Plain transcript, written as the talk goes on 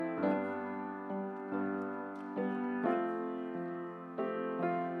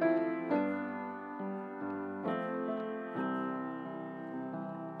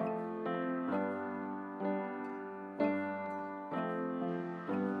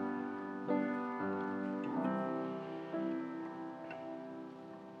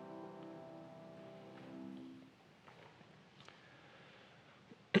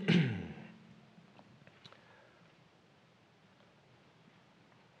If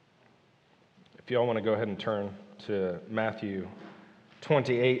you all want to go ahead and turn to Matthew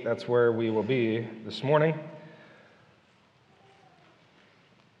 28, that's where we will be this morning.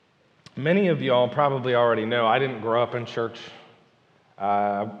 Many of y'all probably already know I didn't grow up in church.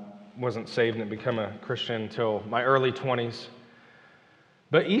 I wasn't saved and become a Christian until my early 20s.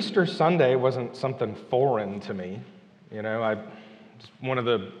 But Easter Sunday wasn't something foreign to me. You know, it's one of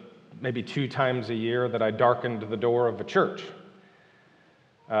the maybe 2 times a year that I darkened the door of a church.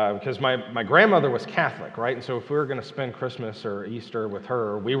 Because my grandmother was Catholic, right? And so if we were going to spend Christmas or Easter with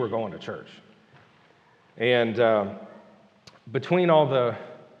her, we were going to church. And between all the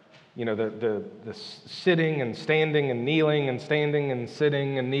sitting and standing and kneeling and standing and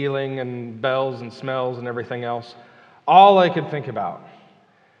sitting and kneeling and bells and smells and everything else, all I could think about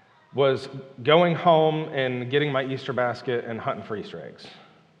was going home and getting my Easter basket and hunting for Easter eggs,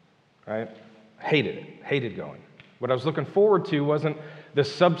 right? Hated it, hated going. What I was looking forward to wasn't the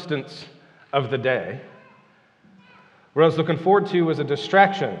substance of the day. What I was looking forward to was a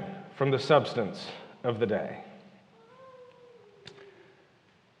distraction from the substance of the day.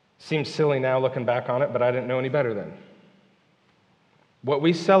 Seems silly now looking back on it, but I didn't know any better then. What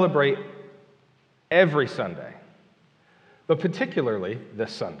we celebrate every Sunday, but particularly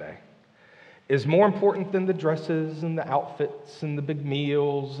this Sunday, is more important than the dresses and the outfits and the big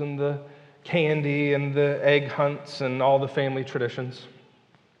meals and the candy and the egg hunts and all the family traditions.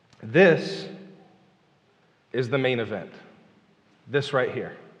 This is the main event. This right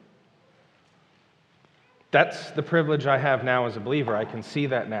here. That's the privilege I have now as a believer. I can see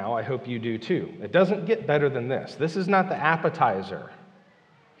that now. I hope you do too. It doesn't get better than this. This is not the appetizer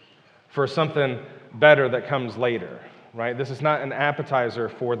for something better that comes later, right? This is not an appetizer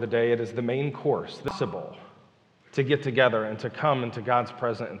for the day. It is the main course. Possible to get together and to come into God's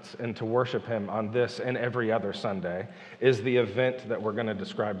presence and to worship Him on this and every other Sunday is the event that we're going to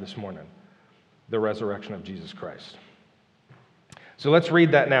describe this morning, the resurrection of Jesus Christ. So let's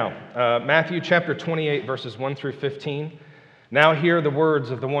read that now. Matthew chapter 28, verses 1 through 15. Now hear the words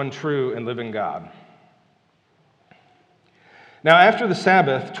of the one true and living God. Now after the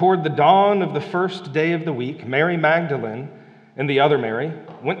Sabbath, toward the dawn of the first day of the week, Mary Magdalene and the other Mary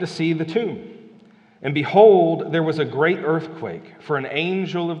went to see the tomb. And behold, there was a great earthquake, for an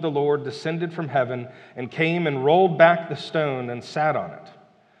angel of the Lord descended from heaven and came and rolled back the stone and sat on it.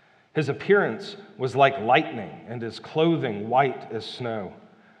 His appearance was like lightning, and his clothing white as snow.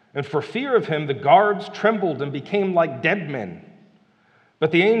 And for fear of him, the guards trembled and became like dead men.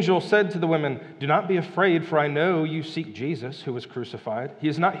 But the angel said to the women, "Do not be afraid, for I know you seek Jesus, who was crucified. He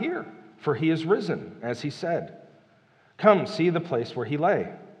is not here, for he is risen, as he said. Come, see the place where he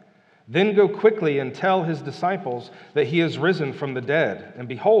lay. Then go quickly and tell his disciples that he is risen from the dead. And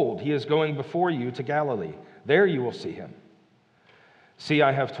behold, he is going before you to Galilee. There you will see him. See,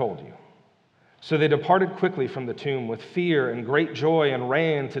 I have told you." So they departed quickly from the tomb with fear and great joy and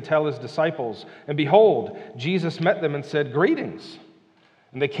ran to tell his disciples. And behold, Jesus met them and said, "Greetings."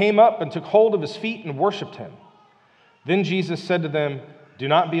 And they came up and took hold of his feet and worshipped him. Then Jesus said to them, "Do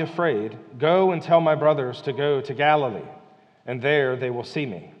not be afraid. Go and tell my brothers to go to Galilee, and there they will see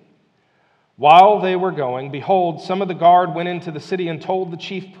me." While they were going, behold, some of the guard went into the city and told the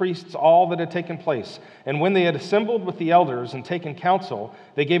chief priests all that had taken place. And when they had assembled with the elders and taken counsel,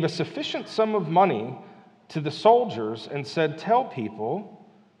 they gave a sufficient sum of money to the soldiers and said, "Tell people,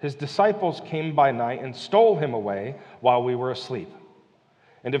 his disciples came by night and stole him away while we were asleep.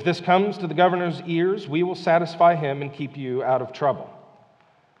 And if this comes to the governor's ears, we will satisfy him and keep you out of trouble."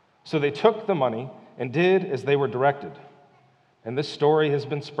 So they took the money and did as they were directed. And this story has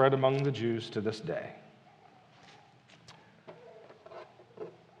been spread among the Jews to this day.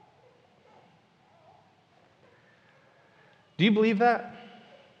 Do you believe that?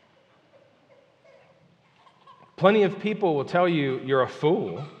 Plenty of people will tell you you're a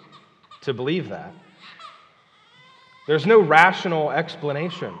fool to believe that. There's no rational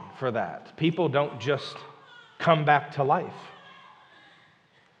explanation for that. People don't just come back to life.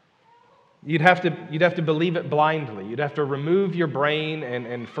 You'd have to believe it blindly. You'd have to remove your brain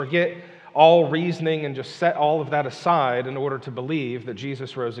and forget all reasoning and just set all of that aside in order to believe that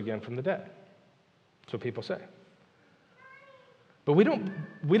Jesus rose again from the dead. That's what people say. But we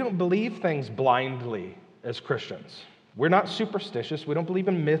don't believe things blindly as Christians. We're not superstitious. We don't believe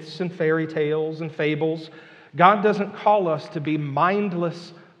in myths and fairy tales and fables. God doesn't call us to be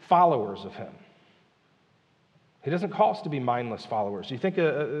mindless followers of him. He doesn't call us to be mindless followers. You think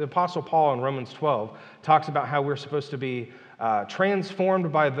the Apostle Paul in Romans 12 talks about how we're supposed to be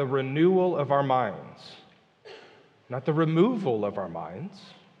transformed by the renewal of our minds. Not the removal of our minds,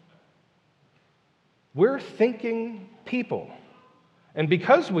 We're thinking people. And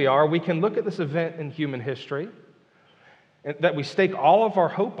because we are, we can look at this event in human history that we stake all of our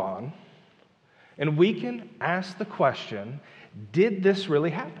hope on, and we can ask the question, did this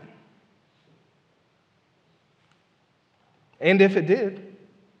really happen? And if it did,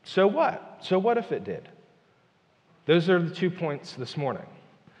 so what? So what if it did? Those are the 2 points this morning.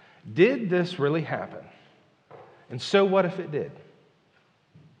 Did this really happen? And so what if it did?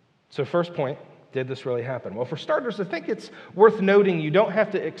 So first point, did this really happen? Well, for starters, I think it's worth noting you don't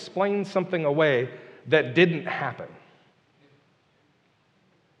have to explain something away that didn't happen.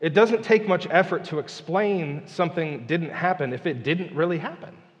 It doesn't take much effort to explain something didn't happen if it didn't really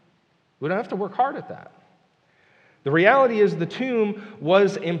happen. We don't have to work hard at that. The reality is the tomb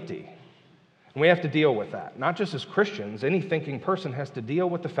was empty, and we have to deal with that. Not just as Christians, any thinking person has to deal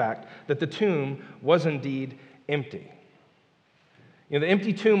with the fact that the tomb was indeed empty. You know, the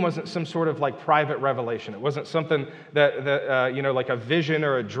empty tomb wasn't some sort of like private revelation. It wasn't something that like a vision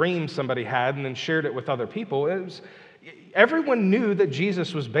or a dream somebody had and then shared it with other people. Everyone knew that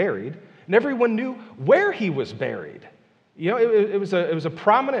Jesus was buried, and everyone knew where he was buried. You know, it was a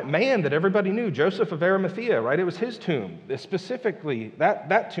prominent man that everybody knew, Joseph of Arimathea, right? It was his tomb. Specifically,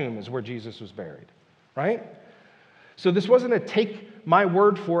 that tomb is where Jesus was buried, right? So this wasn't a take my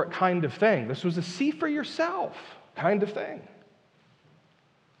word for it kind of thing. This was a see for yourself kind of thing.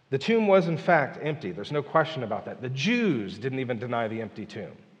 The tomb was, in fact, empty. There's no question about that. The Jews didn't even deny the empty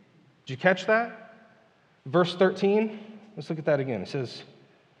tomb. Did you catch that? Verse 13, let's look at that again. It says,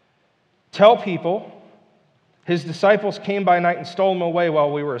 tell people his disciples came by night and stole him away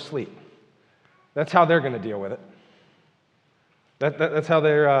while we were asleep. That's how they're going to deal with it. That's how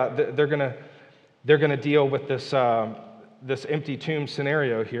they're going to deal with this empty tomb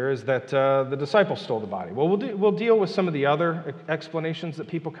scenario here, is that the disciples stole the body. Well, we'll deal with some of the other explanations that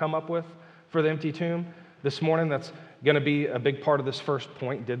people come up with for the empty tomb this morning. That's going to be a big part of this first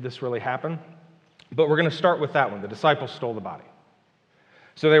point. Did this really happen? But we're going to start with that one. The disciples stole the body.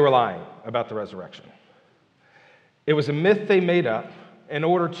 So they were lying about the resurrection. It was a myth they made up in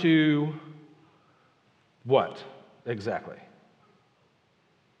order to what exactly?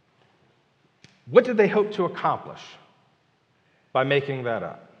 What did they hope to accomplish by making that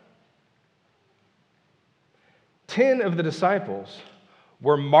up? 10 of the disciples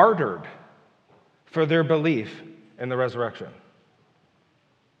were martyred for their belief in the resurrection.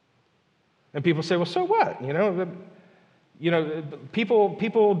 And people say, well, so what?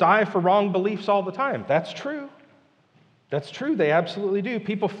 People die for wrong beliefs all the time. That's true. That's true. They absolutely do.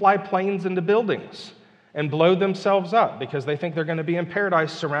 People fly planes into buildings and blow themselves up because they think they're going to be in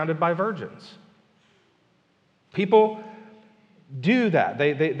paradise surrounded by virgins. People do that.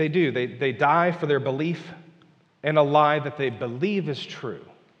 They do. They die for their belief in a lie that they believe is true.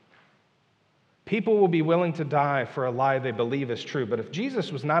 People will be willing to die for a lie they believe is true. But if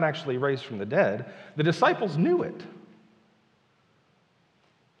Jesus was not actually raised from the dead, the disciples knew it,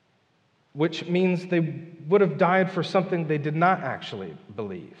 which means they would have died for something they did not actually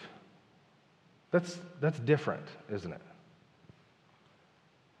believe. That's different, isn't it?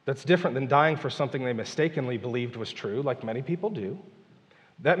 That's different than dying for something they mistakenly believed was true, like many people do.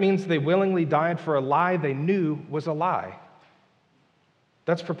 That means they willingly died for a lie they knew was a lie.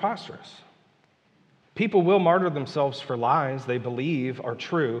 That's preposterous. People will martyr themselves for lies they believe are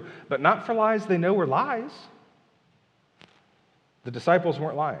true, but not for lies they know are lies. The disciples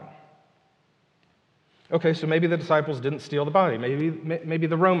weren't lying. Okay, so maybe the disciples didn't steal the body. Maybe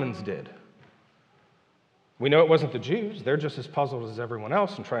the Romans did. We know it wasn't the Jews. They're just as puzzled as everyone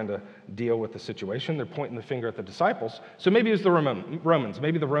else and trying to deal with the situation. They're pointing the finger at the disciples. So maybe it was the Romans.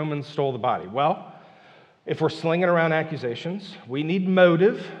 Maybe the Romans stole the body. Well, if we're slinging around accusations, we need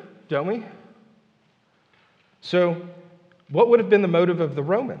motive, don't we? So what would have been the motive of the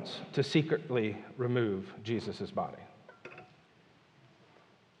Romans to secretly remove Jesus' body?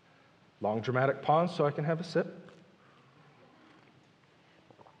 Long dramatic pause so I can have a sip.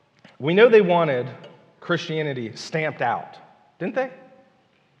 We know they wanted Christianity stamped out, didn't they?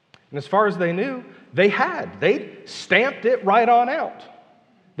 And as far as they knew, they stamped it right on out.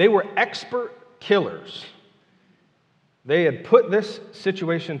 They were expert killers. They had put this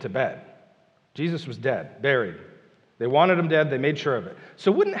situation to bed. Jesus was dead, buried. They wanted him dead, they made sure of it.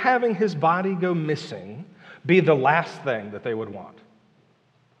 So wouldn't having his body go missing be the last thing that they would want?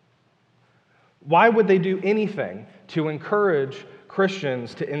 Why would they do anything to encourage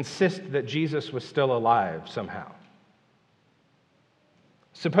Christians to insist that Jesus was still alive somehow?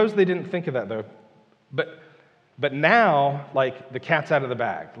 Suppose they didn't think of that, though, but But now, like, the cat's out of the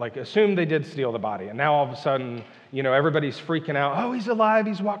bag. Like, assume they did steal the body, and now all of a sudden, everybody's freaking out. Oh, he's alive,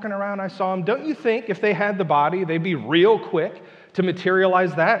 he's walking around, I saw him. Don't you think if they had the body, they'd be real quick to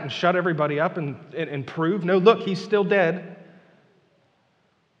materialize that and shut everybody up and prove, no, look, he's still dead?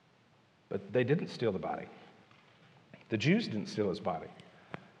 But they didn't steal the body. The Jews didn't steal his body.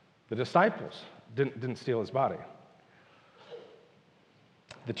 The disciples didn't steal his body.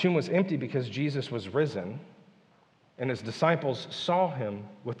 The tomb was empty because Jesus was risen, and his disciples saw him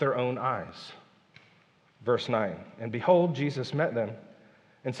with their own eyes. Verse 9, and behold, Jesus met them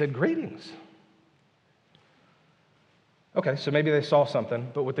and said, greetings. Okay, so maybe they saw something,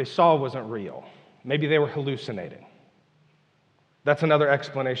 but what they saw wasn't real. Maybe they were hallucinating. That's another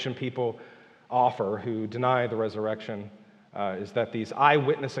explanation people offer who deny the resurrection, is that these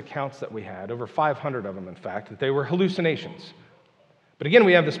eyewitness accounts that we had, over 500 of them, in fact, that they were hallucinations. But again,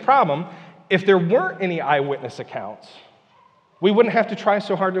 we have this problem. If there weren't any eyewitness accounts, we wouldn't have to try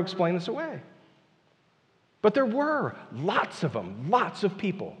so hard to explain this away. But there were lots of them. Lots of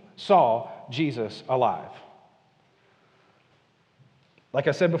people saw Jesus alive. Like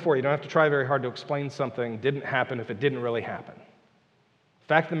I said before, you don't have to try very hard to explain something didn't happen if it didn't really happen.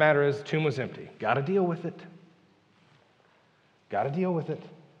 Fact of the matter is, the tomb was empty. Got to deal with it. Got to deal with it.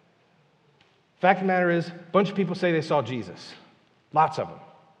 Fact of the matter is, a bunch of people say they saw Jesus. Lots of them.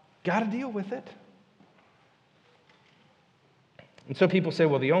 Got to deal with it. And so people say,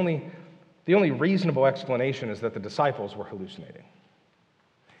 well, the only reasonable explanation is that the disciples were hallucinating.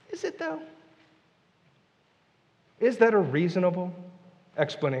 Is it, though? Is that a reasonable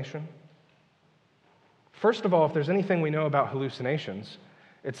explanation? First of all, if there's anything we know about hallucinations,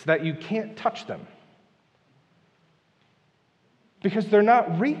 it's that you can't touch them. Because they're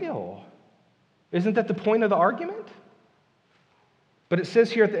not real. Isn't that the point of the argument? But it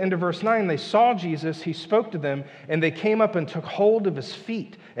says here at the end of verse 9, they saw Jesus, he spoke to them, and they came up and took hold of his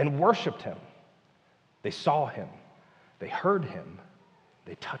feet and worshiped him. They saw him, they heard him,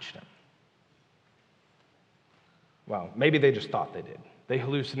 they touched him. Well, maybe they just thought they did. They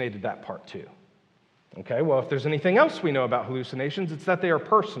hallucinated that part too. Okay, well, if there's anything else we know about hallucinations, it's that they are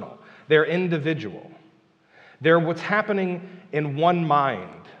personal. They're individual. They're what's happening in one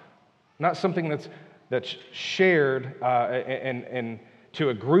mind, not something that's shared and to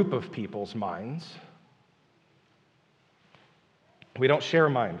a group of people's minds. We don't share a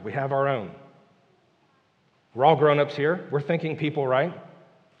mind. We have our own. We're all grown-ups here. We're thinking people, right?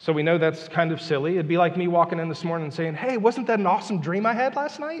 So we know that's kind of silly. It'd be like me walking in this morning and saying, hey, wasn't that an awesome dream I had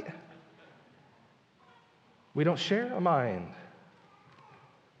last night? We don't share a mind.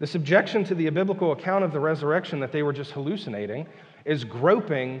 This objection to the biblical account of the resurrection that they were just hallucinating is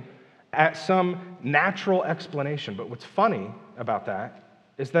groping at some natural explanation. But what's funny about that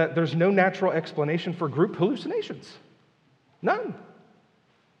is that there's no natural explanation for group hallucinations. None.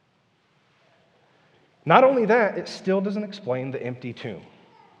 Not only that, it still doesn't explain the empty tomb.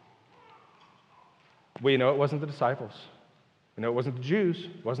 We know it wasn't the disciples. We know it wasn't the Jews.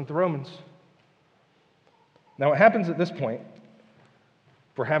 It wasn't the Romans. Now, what happens at this point,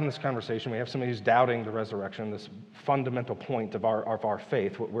 if we're having this conversation, we have somebody who's doubting the resurrection, this fundamental point of our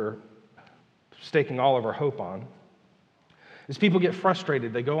faith, what we're staking all of our hope on, is people get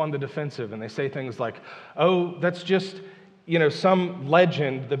frustrated. They go on the defensive and they say things like, oh, that's just, some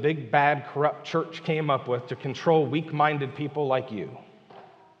legend the big, bad, corrupt church came up with to control weak-minded people like you.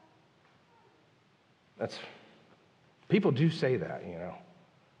 People do say that,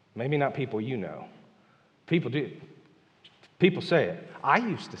 Maybe not people you know. People do. People say it. I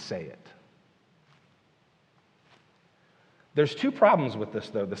used to say it. There's two problems with this,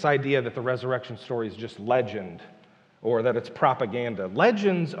 though, this idea that the resurrection story is just legend or that it's propaganda.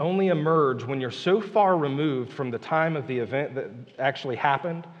 Legends only emerge when you're so far removed from the time of the event that actually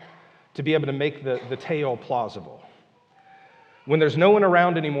happened to be able to make the tale plausible. When there's no one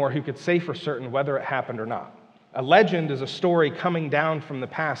around anymore who could say for certain whether it happened or not. A legend is a story coming down from the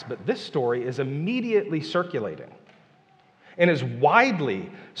past, but this story is immediately circulating and is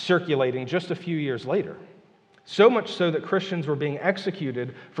widely circulating just a few years later. So much so that Christians were being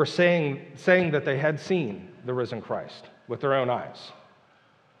executed for saying that they had seen the risen Christ with their own eyes.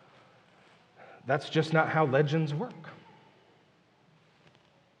 That's just not how legends work.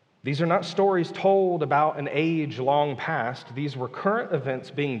 These are not stories told about an age long past. These were current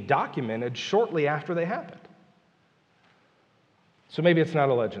events being documented shortly after they happened. So maybe it's not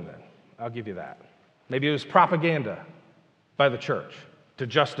a legend then. I'll give you that. Maybe it was propaganda by the church to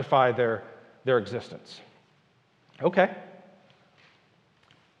justify their existence. Okay.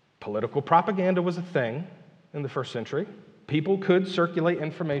 Political propaganda was a thing in the first century. People could circulate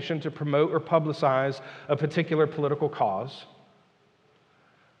information to promote or publicize a particular political cause,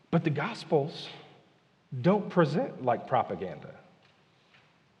 but the Gospels don't present like propaganda.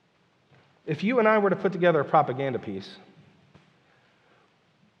 If you and I were to put together a propaganda piece,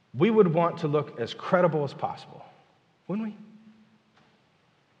 we would want to look as credible as possible, wouldn't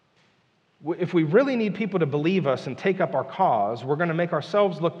we? If we really need people to believe us and take up our cause, we're going to make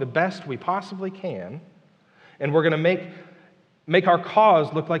ourselves look the best we possibly can, and we're going to make our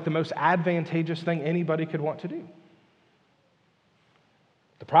cause look like the most advantageous thing anybody could want to do.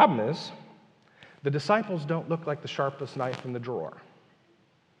 The problem is, the disciples don't look like the sharpest knife in the drawer,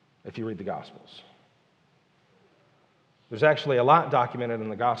 if you read the Gospels. There's actually a lot documented in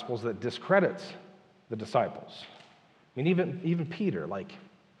the Gospels that discredits the disciples. I mean, even Peter,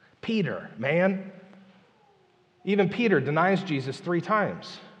 Peter, man. Even Peter denies Jesus 3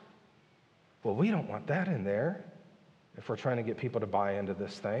 times. Well, we don't want that in there if we're trying to get people to buy into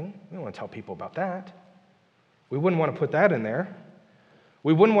this thing. We don't want to tell people about that. We wouldn't want to put that in there.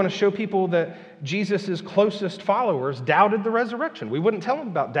 We wouldn't want to show people that Jesus' closest followers doubted the resurrection. We wouldn't tell them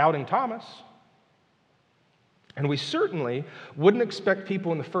about doubting Thomas. And we certainly wouldn't expect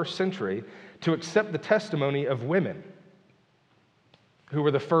people in the first century to accept the testimony of women who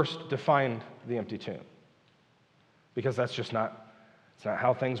were the first to find the empty tomb. Because that's just not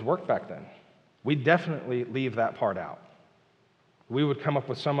how things worked back then. We'd definitely leave that part out. We would come up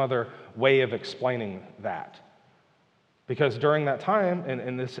with some other way of explaining that. Because during that time,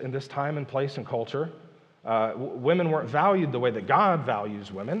 in this time and place and culture, women weren't valued the way that God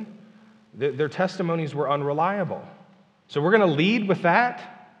values women. Their testimonies were unreliable. So we're going to lead with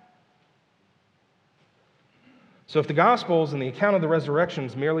that. So if the Gospels and the account of the resurrection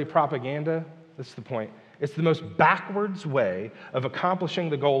is merely propaganda, that's the point. It's the most backwards way of accomplishing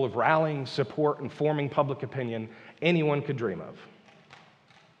the goal of rallying support and forming public opinion anyone could dream of.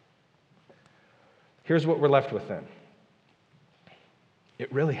 Here's what we're left with then.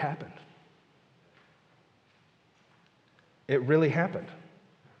 It really happened. It really happened.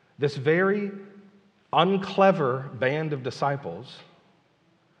 This very unclever band of disciples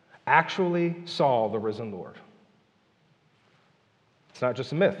actually saw the risen Lord. It's not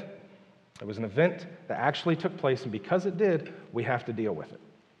just a myth. It was an event that actually took place, and because it did, we have to deal with it.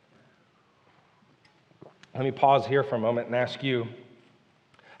 Let me pause here for a moment and ask you,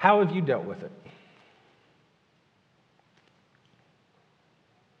 how have you dealt with it?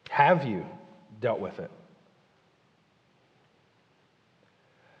 Have you dealt with it?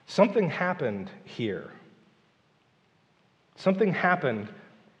 Something happened here. Something happened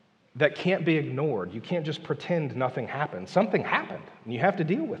that can't be ignored. You can't just pretend nothing happened. Something happened, and you have to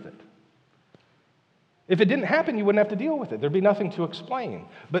deal with it. If it didn't happen, you wouldn't have to deal with it. There'd be nothing to explain.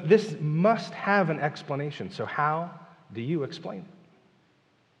 But this must have an explanation. So how do you explain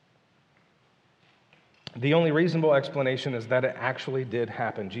it? The only reasonable explanation is that it actually did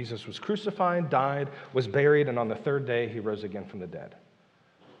happen. Jesus was crucified, died, was buried, and on the third day, he rose again from the dead.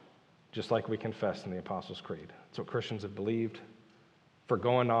 Just like we confessed in the Apostles' Creed. It's what Christians have believed for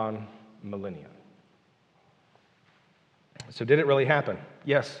going on millennia. So did it really happen?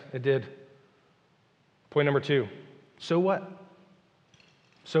 Yes, it did. Point number 2, so what?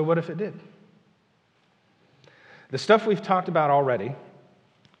 So what if it did? The stuff we've talked about already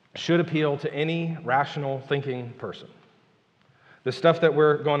should appeal to any rational thinking person. The stuff that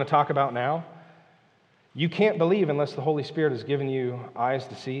we're going to talk about now, you can't believe unless the Holy Spirit has given you eyes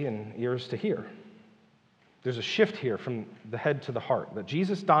to see and ears to hear. There's a shift here from the head to the heart. That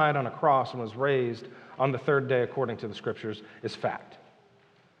Jesus died on a cross and was raised on the third day according to the Scriptures is fact.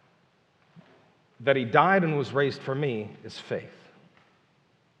 That he died and was raised for me is faith.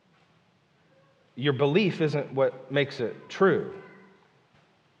 Your belief isn't what makes it true.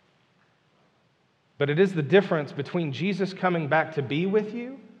 But it is the difference between Jesus coming back to be with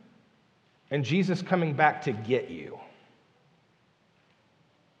you and Jesus coming back to get you.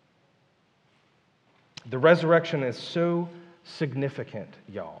 The resurrection is so significant,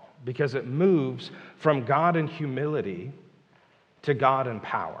 y'all, because it moves from God in humility to God in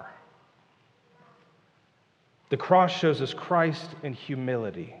power. The cross shows us Christ in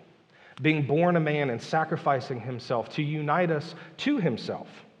humility, being born a man and sacrificing himself to unite us to himself.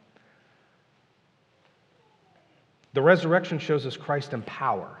 The resurrection shows us Christ in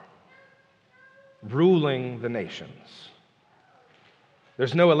power, ruling the nations.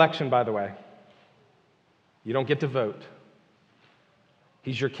 There's no election, by the way. You don't get to vote.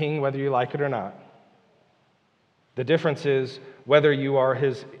 He's your king whether you like it or not. The difference is whether you are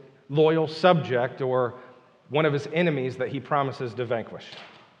his loyal subject or one of his enemies that he promises to vanquish.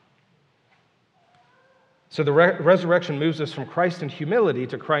 So the resurrection moves us from Christ in humility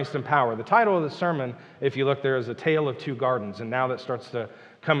to Christ in power. The title of the sermon, if you look there, is A Tale of Two Gardens, and now that starts to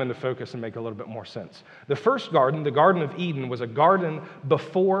come into focus and make a little bit more sense. The first garden, the Garden of Eden, was a garden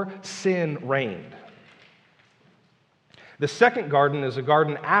before sin reigned. The second garden is a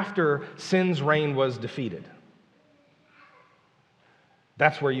garden after sin's reign was defeated.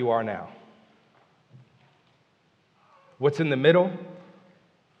 That's where you are now. What's in the middle?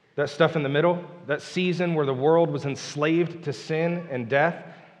 That stuff in the middle, that season where the world was enslaved to sin and death,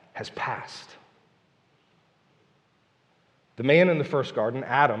 has passed. The man in the first garden,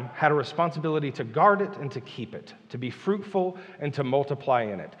 Adam, had a responsibility to guard it and to keep it, to be fruitful and to multiply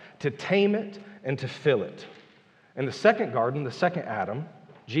in it, to tame it and to fill it. In the second garden, the second Adam,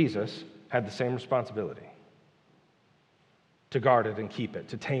 Jesus, had the same responsibility, to guard it and keep it,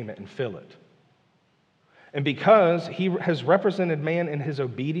 to tame it and fill it. And because he has represented man in his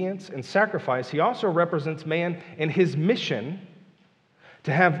obedience and sacrifice, he also represents man in his mission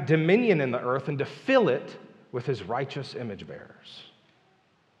to have dominion in the earth and to fill it with his righteous image bearers.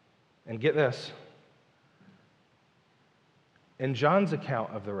 And get this, in John's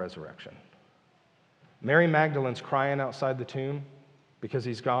account of the resurrection, Mary Magdalene's crying outside the tomb because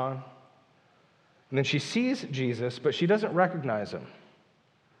he's gone. And then she sees Jesus, but she doesn't recognize him,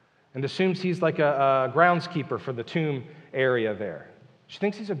 and assumes he's like a groundskeeper for the tomb area there. She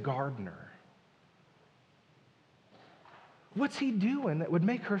thinks he's a gardener. What's he doing that would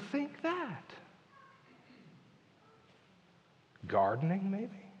make her think that? Gardening, maybe?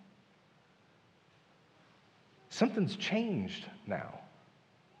 Something's changed now.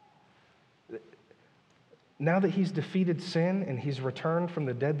 Now that he's defeated sin and he's returned from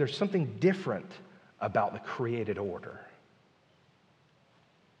the dead, there's something different about the created order.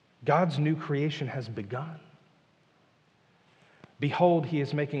 God's new creation has begun. Behold, he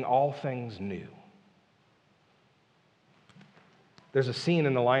is making all things new. There's a scene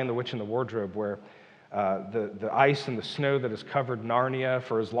in The Lion, the Witch, and the Wardrobe where the ice and the snow that has covered Narnia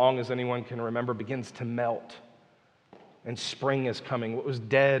for as long as anyone can remember begins to melt, and spring is coming. What was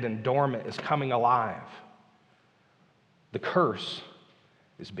dead and dormant is coming alive. The curse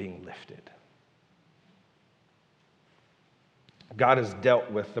is being lifted. God has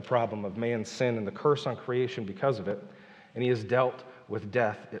dealt with the problem of man's sin and the curse on creation because of it, and he has dealt with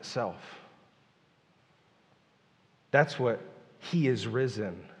death itself. That's what he is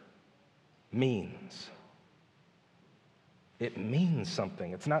risen means. It means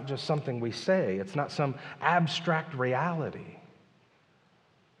something. It's not just something we say. It's not some abstract reality.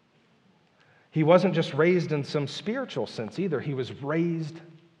 He wasn't just raised in some spiritual sense either. He was raised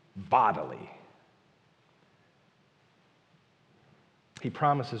bodily. He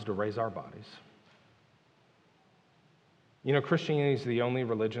promises to raise our bodies. You know, Christianity is the only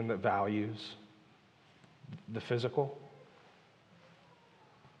religion that values the physical.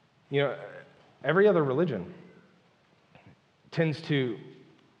 You know, every other religion tends to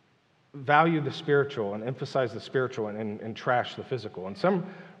value the spiritual and emphasize the spiritual and trash the physical. In some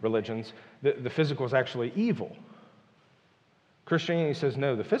religions, the physical is actually evil. Christianity says,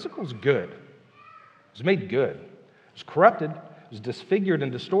 no, the physical is good. It was made good. It was corrupted. It was disfigured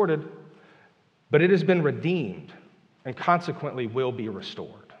and distorted, but it has been redeemed and consequently will be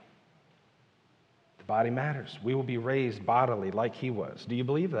restored. The body matters. We will be raised bodily like he was. Do you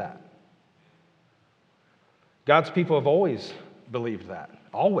believe that? God's people have always believed that.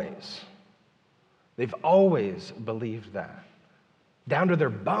 Always. They've always believed that. Down to their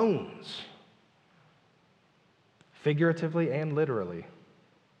bones. Figuratively and literally.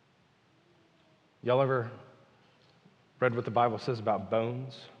 Y'all ever read what the Bible says about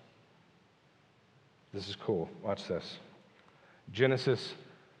bones? This is cool. Watch this. Genesis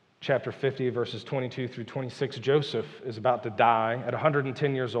chapter 50, verses 22 through 26. Joseph is about to die at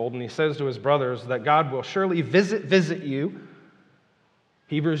 110 years old, and he says to his brothers that God will surely visit you.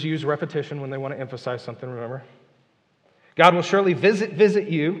 Hebrews use repetition when they want to emphasize something, remember? God will surely visit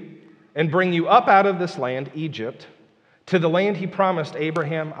you and bring you up out of this land, Egypt, to the land he promised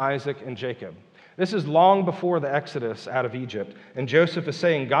Abraham, Isaac, and Jacob. This is long before the Exodus out of Egypt. And Joseph is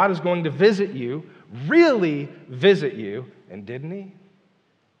saying, God is going to visit you, really visit you. And didn't he?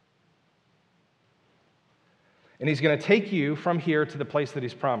 And he's going to take you from here to the place that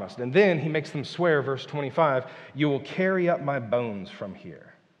he's promised. And then he makes them swear, verse 25, you will carry up my bones from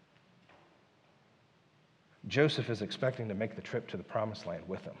here. Joseph is expecting to make the trip to the promised land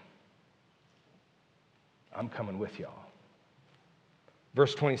with him. I'm coming with y'all.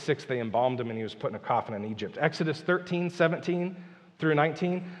 Verse 26, they embalmed him and he was put in a coffin in Egypt. Exodus 13, 17 through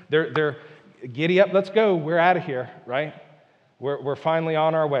 19, they're giddy up, let's go, we're out of here, right? We're finally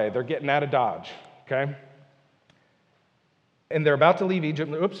on our way. They're getting out of Dodge, okay? And they're about to leave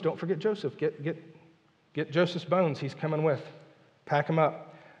Egypt. Oops, don't forget Joseph. Get Joseph's bones. He's coming with. Pack them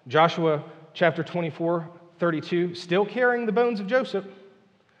up. Joshua chapter 24, 32, still carrying the bones of Joseph.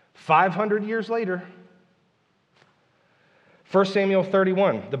 500 years later. 1 Samuel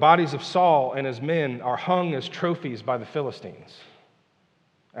 31, the bodies of Saul and his men are hung as trophies by the Philistines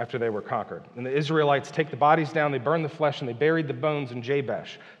after they were conquered. And the Israelites take the bodies down, they burn the flesh, and they buried the bones in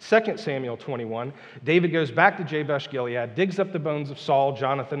Jabesh. 2 Samuel 21, David goes back to Jabesh Gilead, digs up the bones of Saul,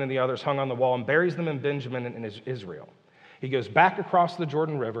 Jonathan, and the others hung on the wall, and buries them in Benjamin and in Israel. He goes back across the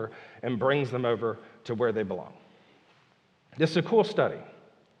Jordan River and brings them over to where they belong. This is a cool study.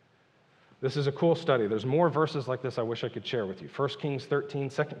 This is a cool study. There's more verses like this I wish I could share with you. 1 Kings 13,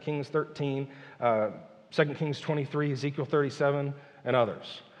 2 Kings 13, 2 Kings 23, Ezekiel 37, and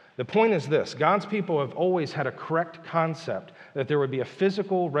others. The point is this: God's people have always had a correct concept that there would be a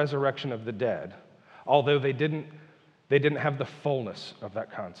physical resurrection of the dead, although they didn't have the fullness of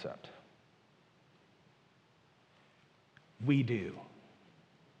that concept. We do.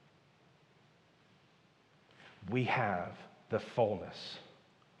 We have the fullness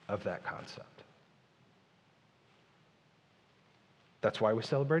of that concept. That's why we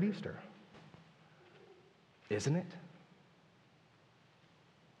celebrate Easter, isn't it?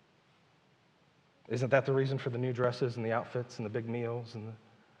 Isn't that the reason for the new dresses and the outfits and the big meals and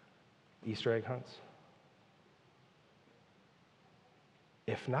the Easter egg hunts?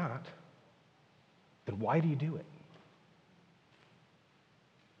 If not, then why do you do it?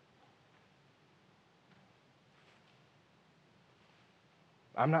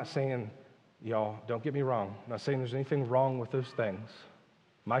 I'm not saying, y'all, don't get me wrong. I'm not saying there's anything wrong with those things.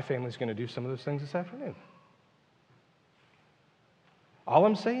 My family's going to do some of those things this afternoon. All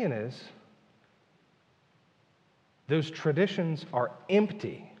I'm saying is, those traditions are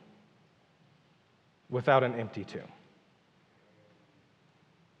empty without an empty tomb.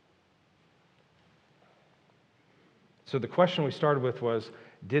 So the question we started with was,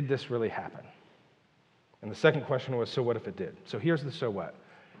 did this really happen? And the second question was, so what if it did? So here's the so what.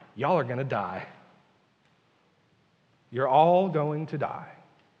 Y'all are going to die. You're all going to die.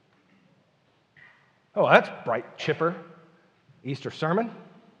 Oh, that's bright, chipper Easter sermon.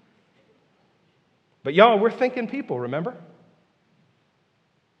 But y'all, we're thinking people, remember?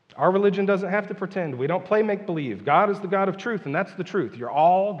 Our religion doesn't have to pretend. We don't play make-believe. God is the God of truth, and that's the truth. You're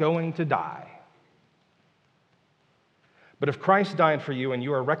all going to die. But if Christ died for you and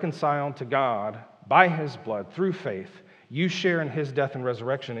you are reconciled to God by his blood through faith, you share in his death and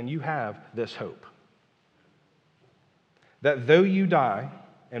resurrection, and you have this hope. That though you die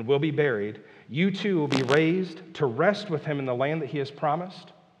and will be buried, you too will be raised to rest with him in the land that he has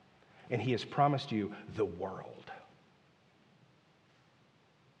promised, and he has promised you the world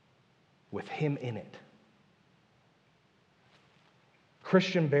with him in it.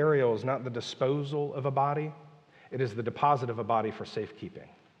 Christian burial is not the disposal of a body, it is the deposit of a body for safekeeping.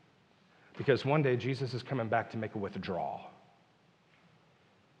 Because one day Jesus is coming back to make a withdrawal,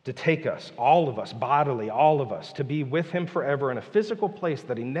 to take us, all of us, bodily, all of us, to be with him forever in a physical place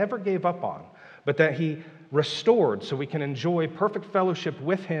that he never gave up on, but that he restored so we can enjoy perfect fellowship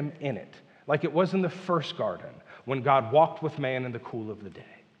with him in it, like it was in the first garden when God walked with man in the cool of the day.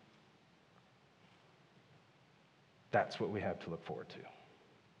 That's what we have to look forward to.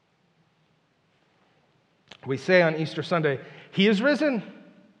 We say on Easter Sunday, he is risen.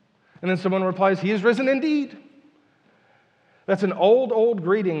 And then someone replies, he is risen indeed. That's an old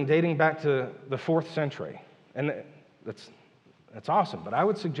greeting dating back to the 4th century. And that's awesome, but I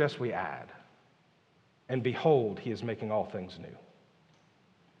would suggest we add, and behold, he is making all things new.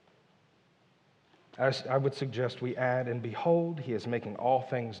 I would suggest we add, and behold, he is making all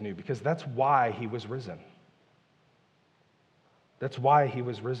things new, because that's why he was risen. That's why he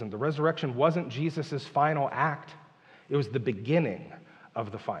was risen. The resurrection wasn't Jesus' final act. It was the beginning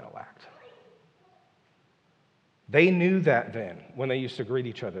of the final act. They knew that then when they used to greet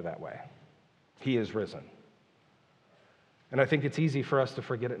each other that way. He is risen. And I think it's easy for us to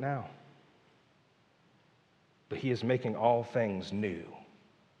forget it now. But he is making all things new.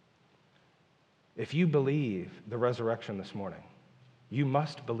 If you believe the resurrection this morning, you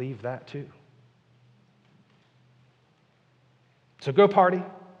must believe that too. So go party,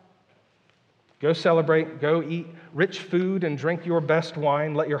 go celebrate, go eat rich food and drink your best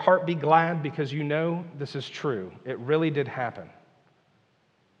wine. Let your heart be glad because you know this is true. It really did happen.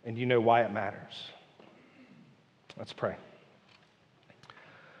 And you know why it matters. Let's pray.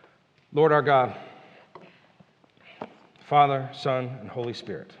 Lord our God, Father, Son, and Holy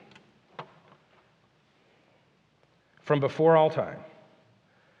Spirit, from before all time,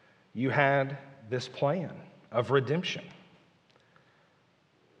 you had this plan of redemption.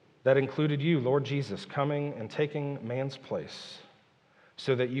 That included you, Lord Jesus, coming and taking man's place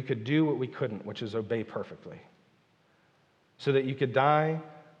so that you could do what we couldn't, which is obey perfectly. So that you could die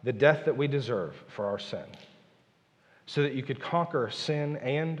the death that we deserve for our sin. So that you could conquer sin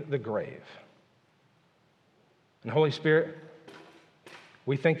and the grave. And Holy Spirit,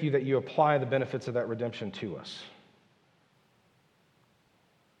 we thank you that you apply the benefits of that redemption to us.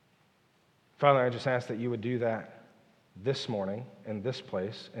 Father, I just ask that you would do that this morning in this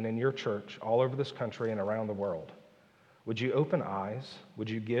place and in your church all over this country and around the world. Would you open eyes? Would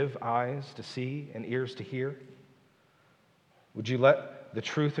you give eyes to see and ears to hear? Would you let the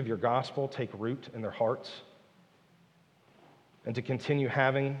truth of your gospel take root in their hearts and to continue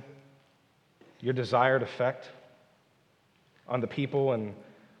having your desired effect on the people and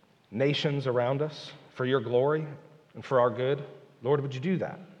nations around us for your glory and for our good? Lord, would you do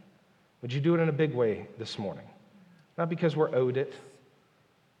that? Would you do it in a big way this morning? Not because we're owed it.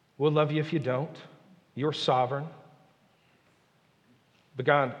 We'll love you if you don't. You're sovereign. But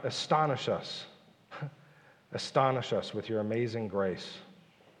God, astonish us. Astonish us with your amazing grace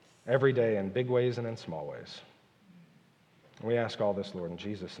every day in big ways and in small ways. We ask all this, Lord, in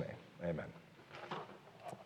Jesus' name. Amen.